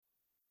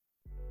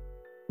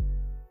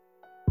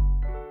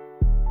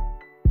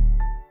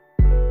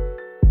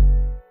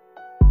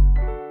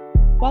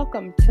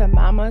Welcome to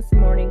Mama's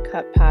Morning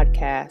Cup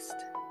podcast.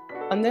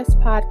 On this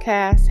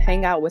podcast,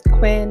 hang out with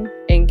Quinn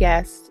and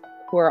guests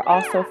who are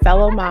also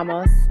fellow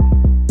mamas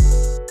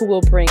who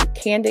will bring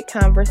candid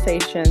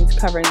conversations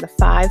covering the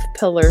 5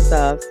 pillars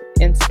of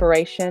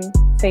inspiration,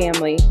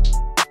 family,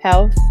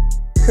 health,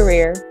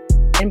 career,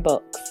 and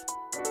books.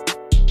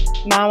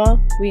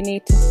 Mama, we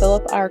need to fill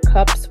up our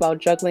cups while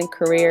juggling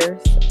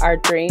careers, our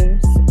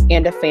dreams,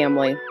 and a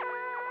family.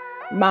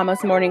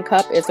 Mama's Morning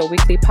Cup is a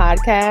weekly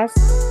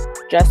podcast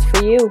just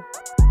for you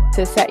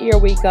to set your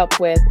week up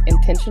with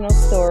intentional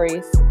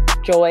stories,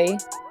 joy,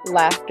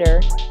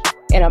 laughter,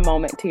 and a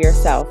moment to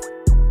yourself.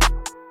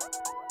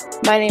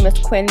 My name is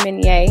Quinn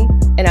Minier,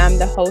 and I'm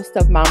the host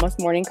of Mama's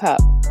Morning Cup.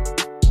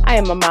 I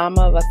am a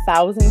mama of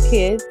 1,000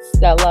 kids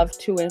that love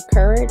to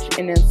encourage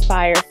and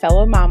inspire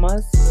fellow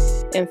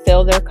mamas and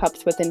fill their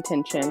cups with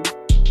intention.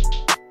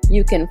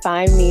 You can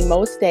find me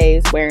most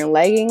days wearing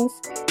leggings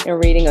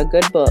and reading a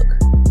good book.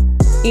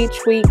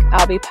 Each week,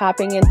 I'll be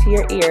popping into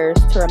your ears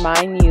to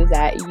remind you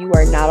that you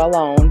are not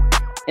alone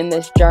in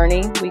this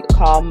journey we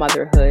call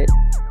motherhood.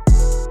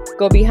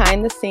 Go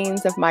behind the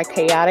scenes of my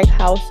chaotic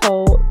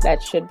household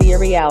that should be a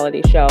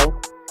reality show,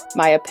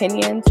 my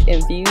opinions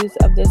and views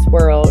of this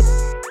world,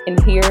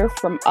 and hear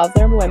from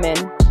other women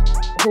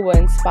who will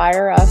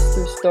inspire us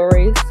through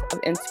stories of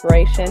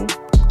inspiration,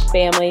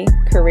 family,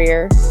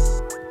 career,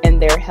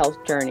 and their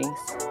health journeys.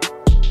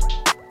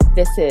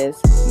 This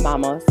is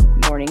Mama's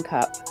Morning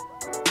Cup.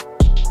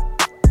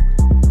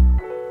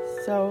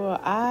 So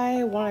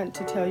I wanted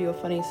to tell you a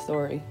funny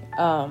story.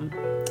 I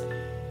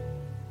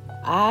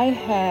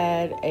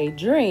had a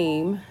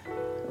dream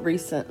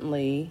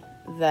recently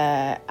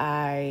that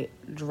I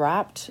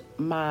dropped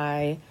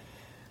my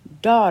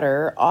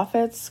daughter off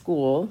at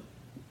school.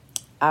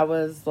 I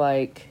was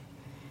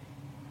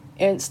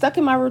stuck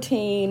in my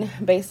routine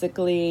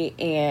basically,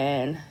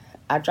 and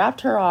I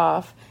dropped her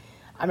off.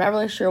 I'm not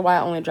really sure why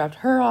I only dropped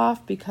her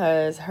off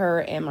because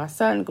her and my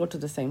son go to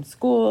the same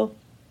school.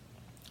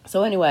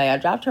 So anyway, I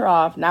dropped her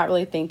off, not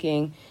really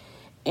thinking,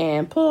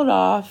 and pulled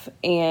off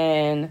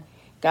and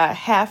got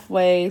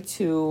halfway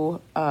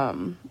to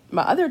my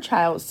other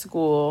child's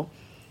school,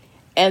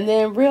 and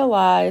then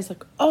realized,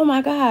 oh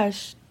my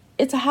gosh,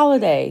 it's a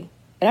holiday,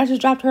 and I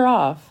just dropped her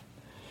off.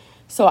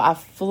 So I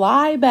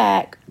fly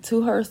back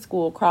to her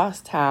school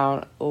across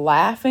town,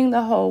 laughing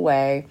the whole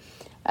way.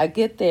 I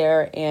get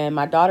there, and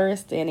my daughter is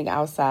standing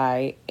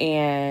outside,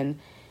 and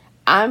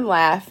I'm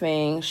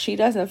laughing. She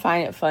doesn't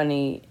find it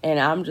funny. And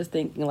I'm just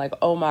thinking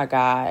oh my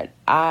God,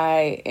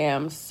 I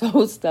am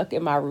so stuck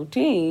in my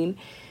routine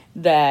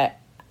that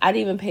I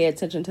didn't even pay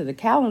attention to the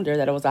calendar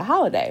that it was a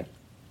holiday.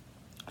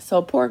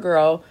 So poor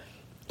girl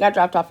got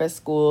dropped off at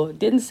school,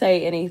 didn't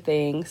say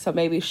anything. So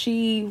maybe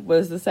she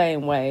was the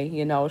same way.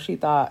 She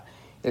thought,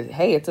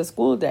 hey, it's a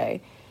school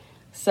day.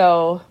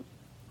 So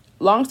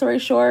long story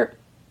short,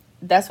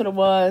 that's what it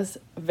was.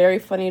 Very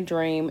funny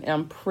dream. And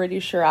I'm pretty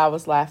sure I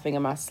was laughing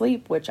in my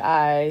sleep, which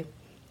I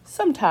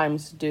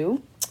sometimes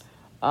do.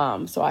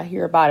 So I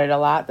hear about it a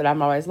lot that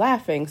I'm always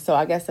laughing. So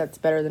I guess that's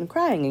better than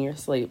crying in your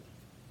sleep.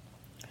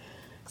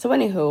 So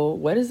anywho,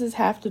 what does this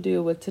have to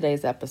do with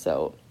today's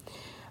episode?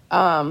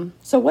 So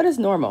what is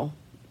normal?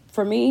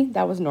 For me,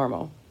 that was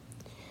normal.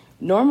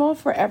 Normal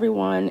for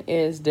everyone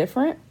is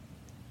different.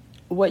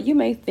 What you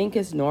may think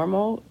is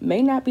normal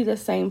may not be the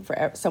same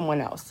for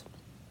someone else.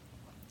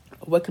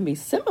 What can be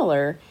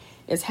similar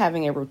is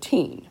having a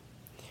routine.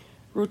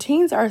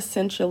 Routines are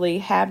essentially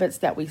habits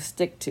that we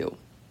stick to.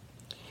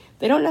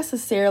 They don't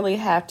necessarily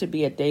have to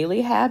be a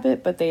daily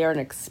habit, but they are an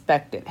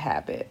expected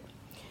habit,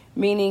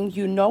 meaning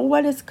you know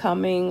what is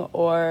coming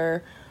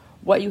or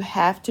what you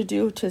have to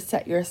do to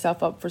set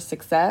yourself up for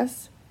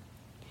success.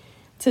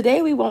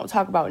 Today, we won't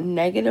talk about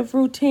negative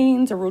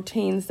routines or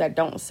routines that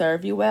don't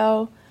serve you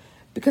well,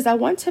 because I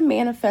want to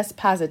manifest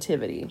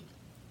positivity.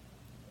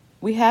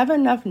 We have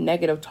enough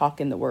negative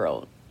talk in the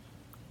world.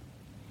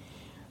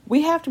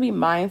 We have to be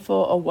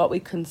mindful of what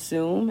we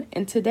consume,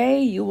 and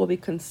today you will be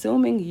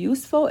consuming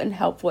useful and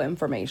helpful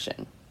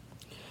information.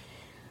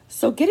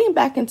 So getting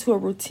back into a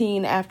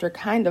routine after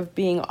kind of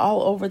being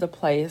all over the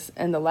place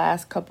in the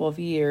last couple of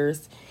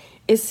years,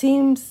 it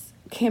seems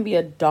can be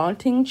a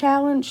daunting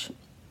challenge,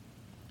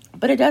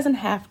 but it doesn't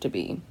have to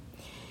be.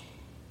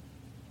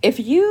 If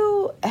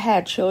you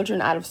had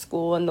children out of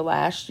school in the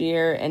last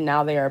year and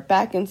now they are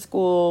back in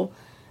school,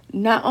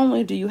 not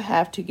only do you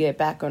have to get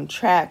back on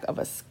track of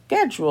a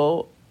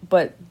schedule,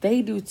 but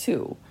they do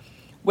too,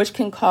 which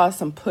can cause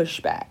some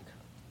pushback.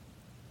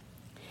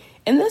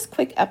 In this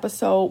quick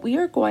episode, we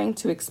are going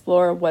to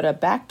explore what a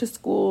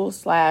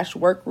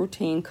back-to-school/work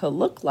routine could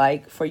look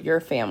like for your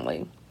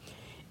family.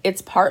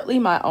 It's partly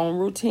my own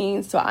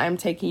routine, so I'm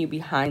taking you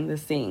behind the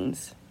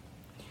scenes.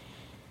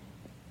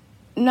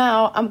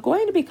 Now, I'm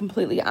going to be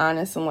completely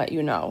honest and let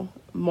you know,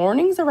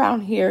 mornings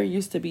around here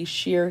used to be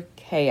sheer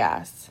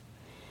chaos.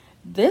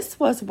 This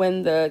was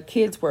when the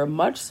kids were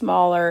much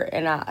smaller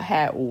and I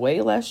had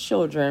way less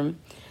children.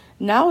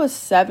 Now it's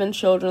 7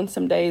 children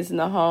some days in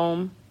the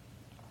home.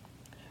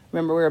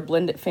 Remember, we're a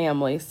blended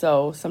family,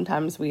 so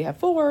sometimes we have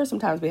 4,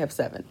 sometimes we have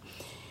 7.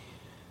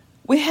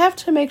 We have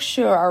to make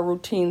sure our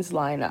routines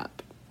line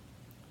up.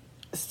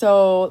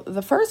 So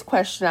the first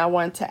question I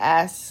want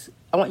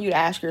you to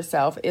ask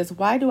yourself is,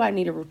 why do I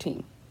need a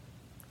routine?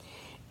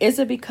 Is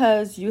it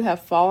because you have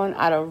fallen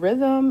out of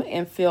rhythm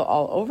and feel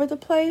all over the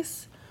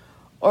place?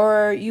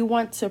 Or you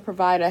want to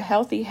provide a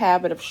healthy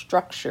habit of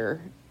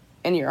structure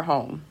in your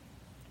home?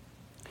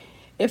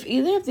 If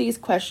either of these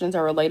questions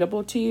are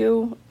relatable to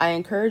you, I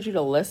encourage you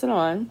to listen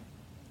on.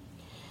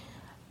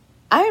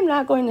 I am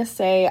not going to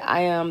say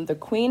I am the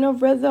queen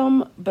of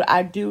rhythm, but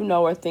I do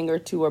know a thing or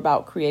two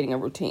about creating a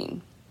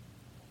routine.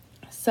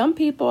 Some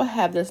people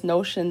have this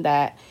notion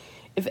that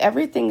if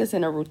everything is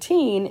in a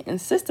routine and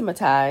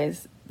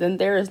systematized, then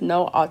there is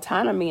no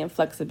autonomy and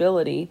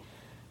flexibility,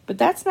 but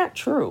that's not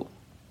true.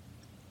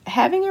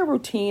 Having a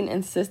routine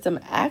and system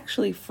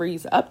actually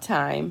frees up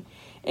time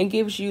and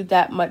gives you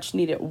that much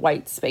needed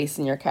white space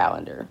in your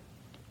calendar.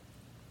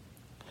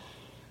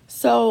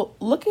 So,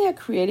 looking at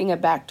creating a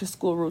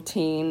back-to-school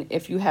routine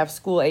if you have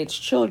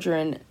school-aged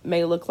children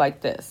may look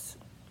like this.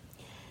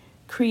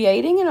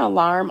 Creating an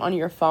alarm on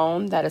your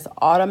phone that is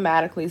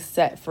automatically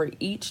set for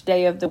each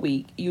day of the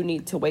week you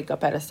need to wake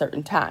up at a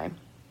certain time.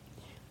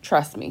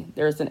 Trust me,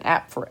 there's an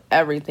app for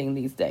everything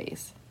these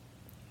days.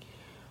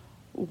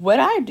 What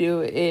I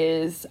do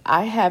is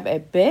I have a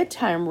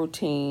bedtime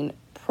routine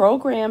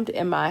programmed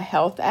in my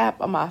health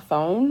app on my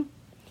phone.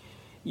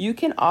 You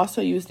can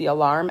also use the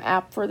alarm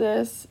app for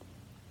this.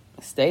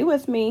 Stay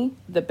with me.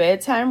 The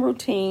bedtime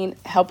routine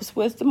helps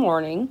with the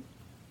morning.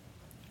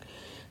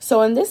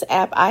 So in this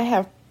app, I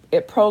have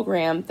it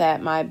programmed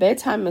that my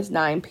bedtime is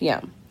 9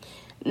 p.m.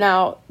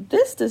 Now,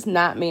 this does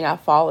not mean I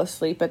fall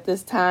asleep at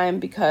this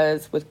time,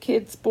 because with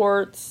kids'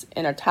 sports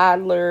and a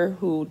toddler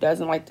who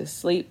doesn't like to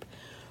sleep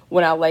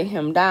when I lay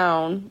him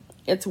down,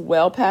 it's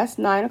well past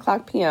 9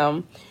 o'clock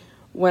p.m.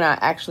 when I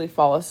actually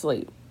fall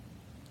asleep.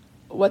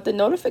 What the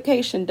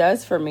notification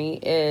does for me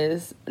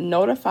is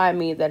notify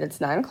me that it's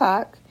 9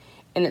 o'clock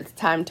and it's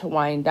time to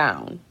wind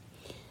down.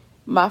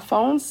 My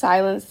phone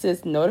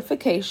silences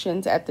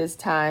notifications at this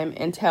time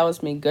and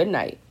tells me good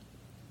night.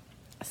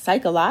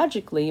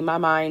 Psychologically, my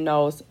mind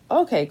knows,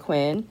 okay,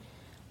 Quinn,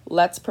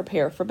 let's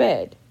prepare for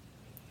bed.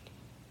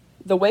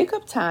 The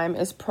wake-up time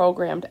is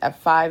programmed at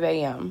 5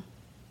 a.m.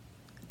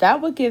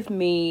 That would give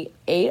me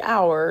 8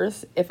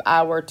 hours if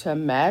I were to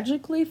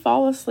magically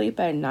fall asleep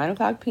at 9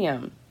 o'clock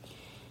p.m.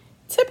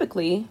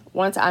 Typically,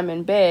 once I'm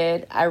in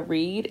bed, I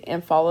read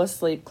and fall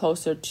asleep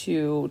closer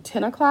to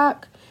 10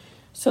 o'clock.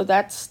 So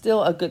that's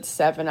still a good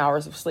 7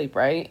 hours of sleep,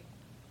 right?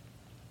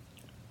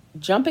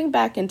 Jumping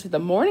back into the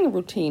morning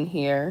routine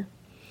here,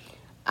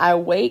 I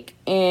wake,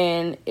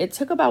 and it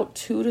took about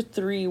 2 to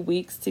 3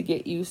 weeks to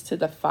get used to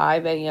the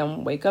 5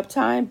 a.m. wake up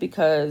time,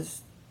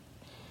 because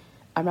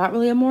I'm not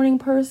really a morning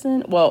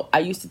person. Well, I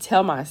used to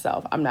tell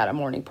myself I'm not a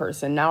morning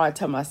person. Now I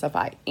tell myself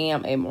I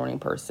am a morning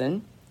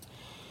person.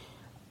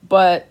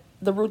 But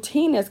the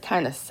routine is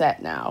kind of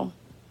set now.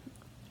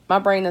 My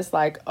brain is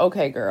like,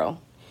 okay, girl,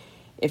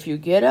 if you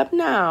get up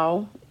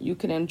now, you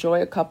can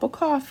enjoy a cup of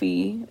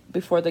coffee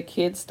before the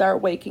kids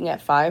start waking at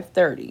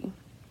 5:30.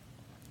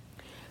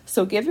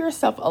 So give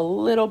yourself a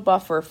little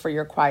buffer for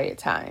your quiet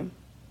time.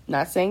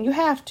 Not saying you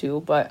have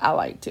to, but I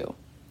like to.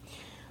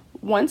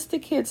 Once the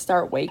kids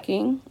start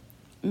waking,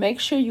 make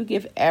sure you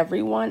give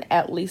everyone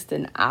at least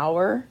an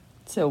hour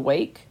to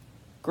wake,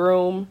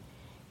 groom,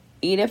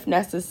 eat if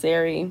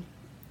necessary.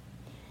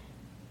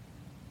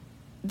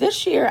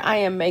 This year, I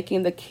am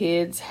making the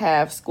kids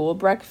have school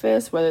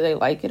breakfast, whether they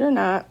like it or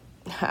not.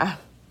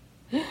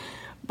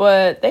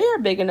 But they are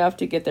big enough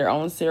to get their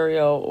own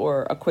cereal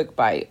or a quick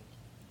bite.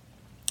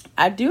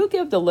 I do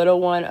give the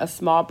little one a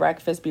small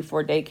breakfast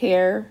before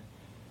daycare.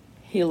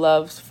 He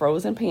loves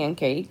frozen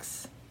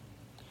pancakes.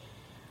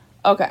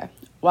 Okay,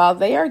 while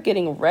they are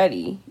getting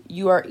ready,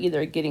 you are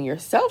either getting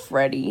yourself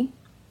ready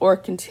or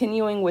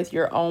continuing with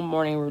your own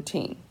morning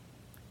routine.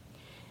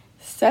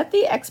 Set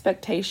the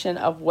expectation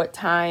of what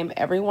time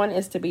everyone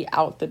is to be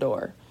out the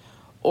door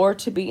or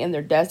to be in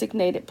their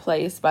designated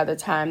place by the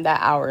time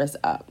that hour is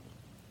up.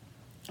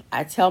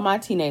 I tell my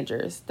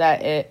teenagers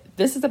that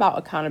this is about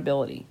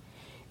accountability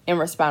and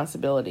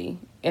responsibility.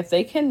 If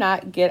they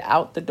cannot get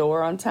out the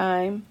door on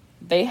time,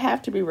 they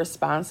have to be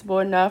responsible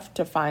enough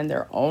to find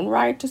their own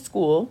ride to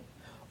school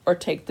or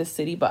take the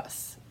city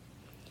bus.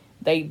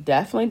 They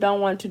definitely don't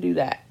want to do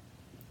that.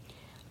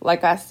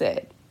 Like I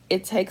said,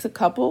 it takes a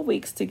couple of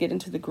weeks to get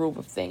into the groove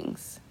of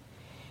things.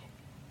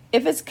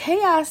 If it's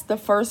chaos the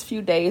first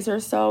few days or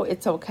so,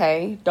 it's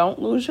okay.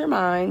 Don't lose your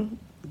mind.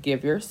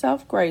 Give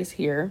yourself grace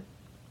here.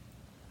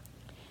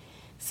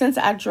 Since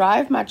I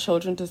drive my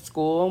children to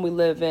school and we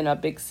live in a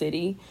big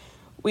city,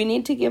 we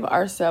need to give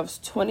ourselves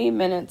 20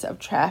 minutes of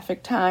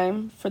traffic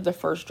time for the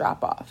first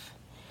drop-off.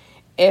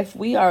 If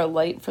we are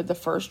late for the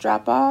first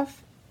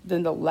drop-off,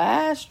 then the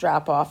last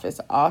drop-off is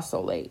also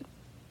late.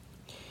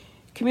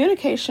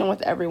 Communication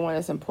with everyone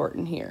is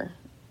important here.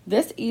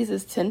 This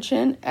eases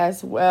tension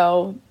as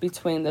well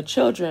between the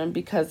children,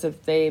 because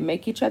if they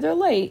make each other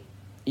late,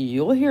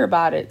 you'll hear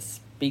about it,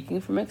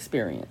 speaking from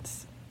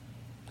experience.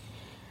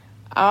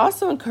 I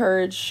also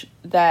encourage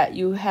that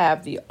you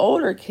have the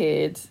older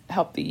kids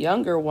help the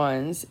younger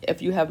ones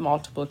if you have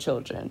multiple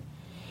children.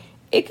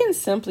 It can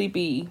simply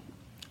be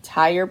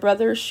tie your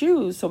brother's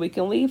shoes so we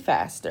can leave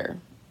faster.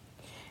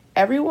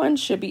 Everyone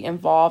should be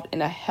involved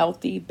in a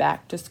healthy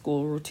back to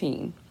school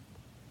routine.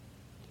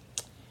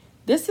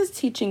 This is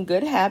teaching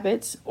good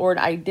habits or an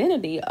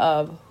identity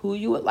of who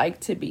you would like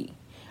to be,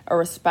 a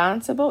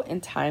responsible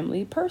and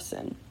timely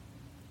person.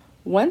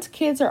 Once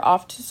kids are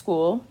off to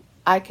school,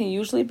 I can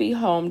usually be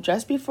home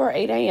just before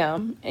 8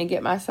 a.m. and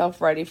get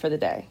myself ready for the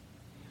day.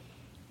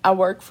 I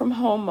work from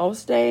home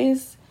most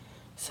days,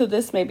 so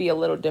this may be a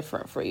little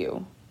different for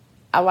you.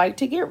 I like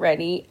to get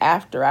ready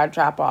after I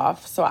drop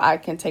off so I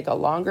can take a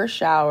longer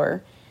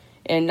shower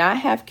and not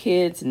have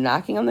kids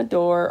knocking on the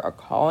door or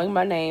calling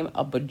my name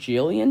a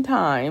bajillion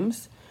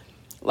times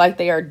like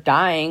they are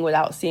dying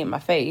without seeing my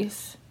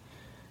face.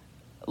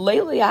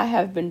 Lately, I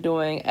have been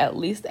doing at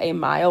least a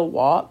mile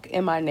walk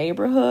in my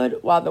neighborhood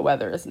while the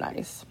weather is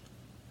nice.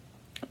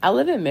 I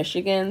live in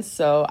Michigan,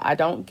 so I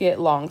don't get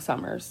long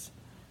summers.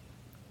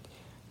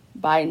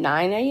 By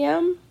 9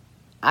 a.m.,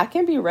 I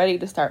can be ready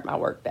to start my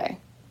workday.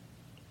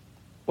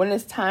 When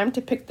it's time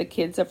to pick the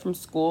kids up from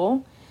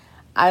school,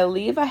 I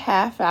leave a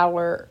half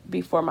hour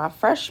before my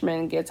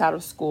freshman gets out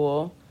of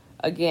school.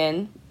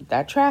 Again,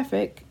 that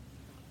traffic.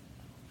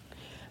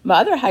 My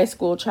other high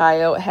school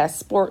child has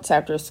sports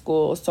after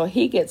school, so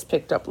he gets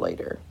picked up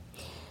later.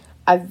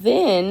 I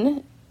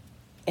then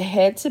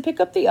head to pick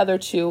up the other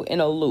two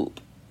in a loop.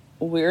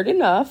 Weird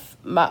enough,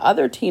 my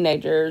other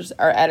teenagers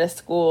are at a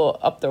school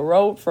up the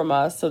road from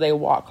us, so they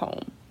walk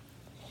home.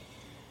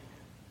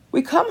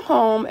 We come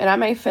home and I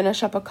may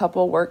finish up a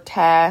couple work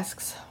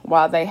tasks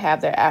while they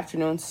have their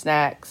afternoon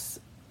snacks,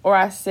 or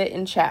I sit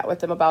and chat with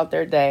them about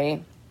their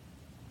day.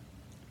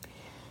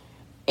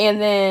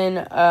 And then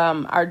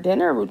our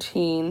dinner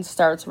routine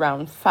starts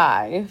around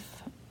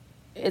 5.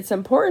 It's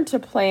important to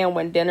plan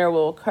when dinner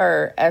will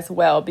occur as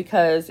well,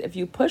 because if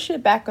you push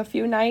it back a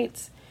few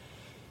nights,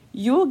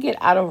 you will get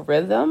out of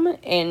rhythm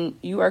and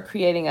you are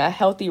creating a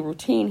healthy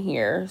routine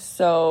here.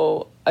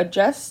 So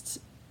adjust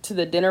to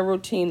the dinner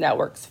routine that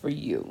works for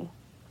you.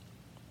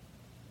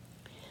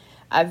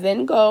 I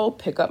then go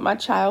pick up my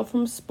child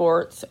from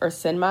sports or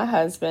send my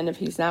husband if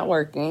he's not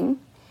working.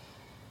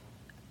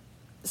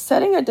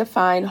 Setting a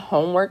defined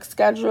homework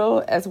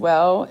schedule as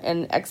well,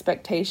 and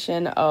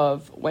expectation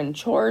of when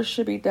chores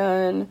should be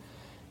done,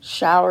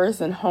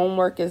 showers and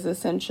homework is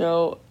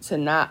essential to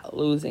not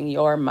losing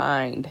your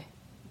mind.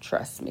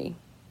 Trust me.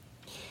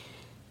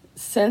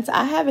 Since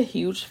I have a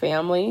huge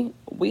family,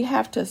 we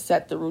have to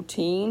set the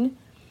routine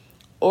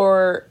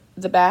or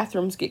the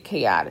bathrooms get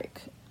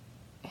chaotic.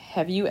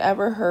 Have you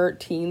ever heard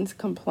teens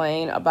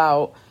complain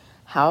about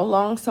how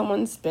long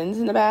someone spends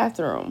in the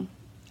bathroom?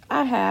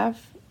 I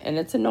have, and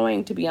it's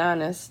annoying to be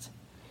honest.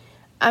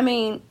 I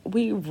mean,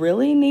 we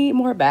really need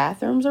more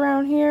bathrooms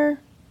around here.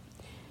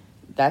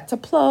 That's a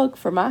plug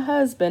for my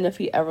husband if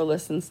he ever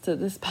listens to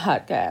this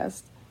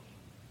podcast.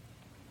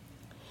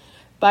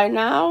 By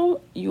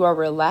now, you are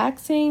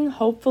relaxing,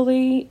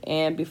 hopefully,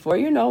 and before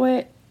you know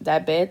it,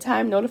 that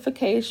bedtime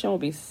notification will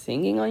be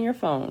singing on your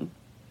phone.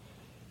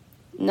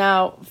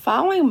 Now,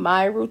 following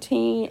my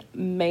routine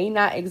may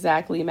not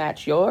exactly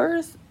match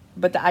yours,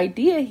 but the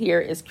idea here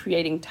is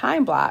creating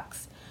time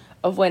blocks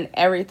of when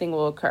everything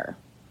will occur.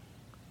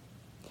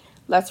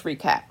 Let's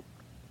recap.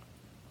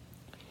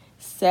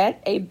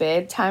 Set a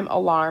bedtime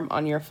alarm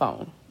on your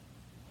phone.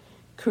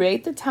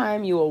 Create the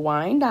time you will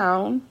wind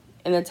down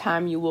and the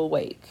time you will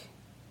wake.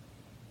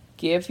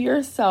 Give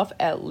yourself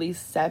at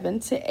least 7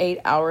 to 8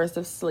 hours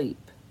of sleep.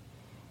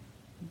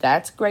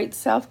 That's great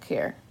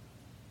self-care.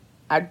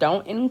 I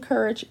don't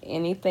encourage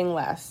anything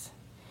less.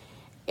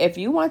 If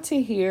you want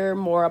to hear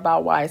more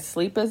about why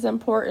sleep is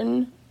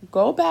important,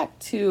 go back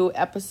to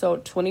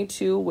episode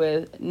 22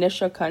 with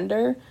Nisha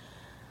Kunder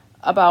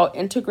about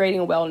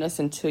integrating wellness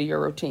into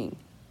your routine.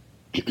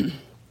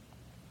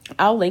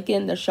 I'll link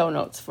in the show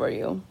notes for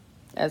you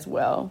as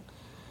well.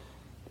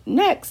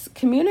 Next,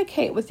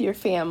 communicate with your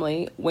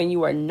family when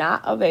you are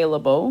not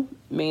available,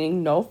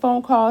 meaning no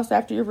phone calls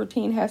after your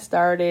routine has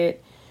started,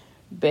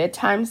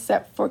 bedtime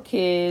set for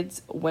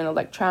kids, when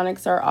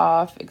electronics are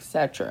off,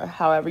 etc.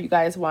 However you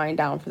guys wind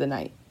down for the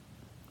night.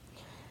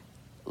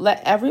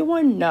 Let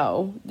everyone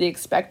know the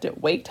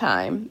expected wake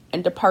time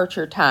and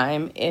departure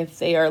time if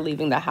they are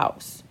leaving the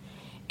house.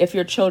 If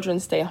your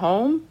children stay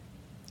home,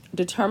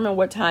 determine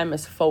what time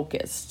is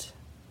focused.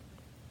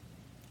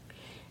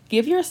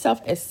 Give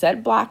yourself a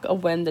set block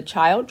of when the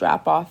child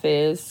drop-off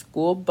is,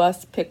 school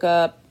bus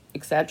pickup,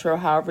 etc.,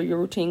 however your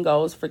routine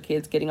goes for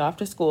kids getting off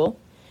to school.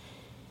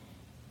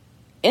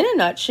 In a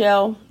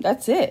nutshell,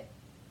 that's it.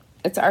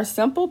 It's our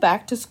simple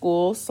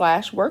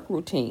back-to-school/work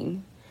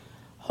routine.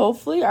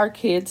 Hopefully our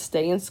kids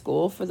stay in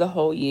school for the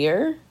whole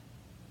year.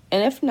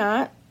 And if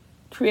not,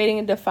 creating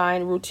a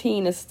defined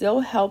routine is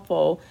still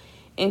helpful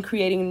in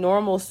creating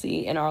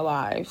normalcy in our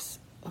lives.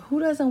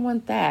 Who doesn't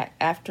want that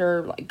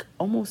after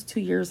almost 2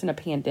 years in a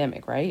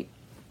pandemic, right?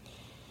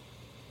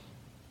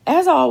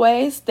 As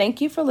always, thank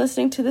you for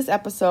listening to this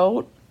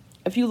episode.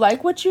 If you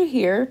like what you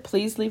hear,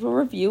 please leave a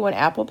review on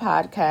Apple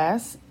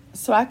Podcasts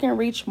so I can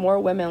reach more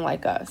women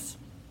like us.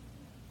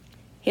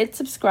 Hit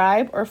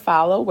subscribe or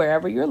follow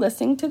wherever you're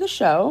listening to the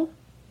show.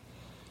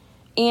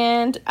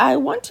 And I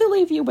want to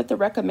leave you with a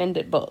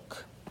recommended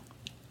book,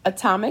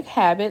 Atomic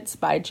Habits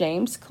by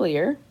James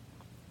Clear.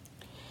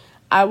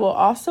 I will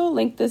also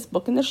link this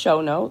book in the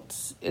show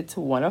notes. It's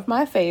one of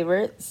my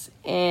favorites.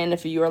 And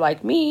if you are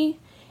like me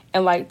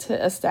and like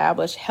to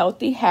establish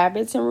healthy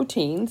habits and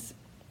routines,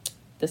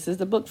 this is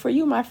the book for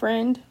you, my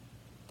friend.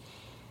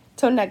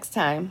 Till next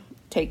time,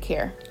 take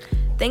care.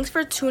 Thanks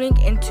for tuning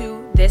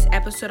into this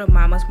episode of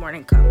Mama's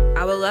Morning Cup.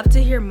 I would love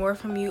to hear more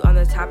from you on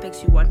the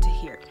topics you want to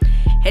hear.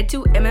 Head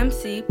to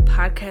MMC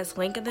Podcast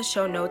link in the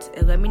show notes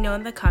and let me know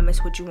in the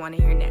comments what you want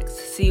to hear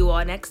next. See you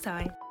all next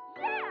time.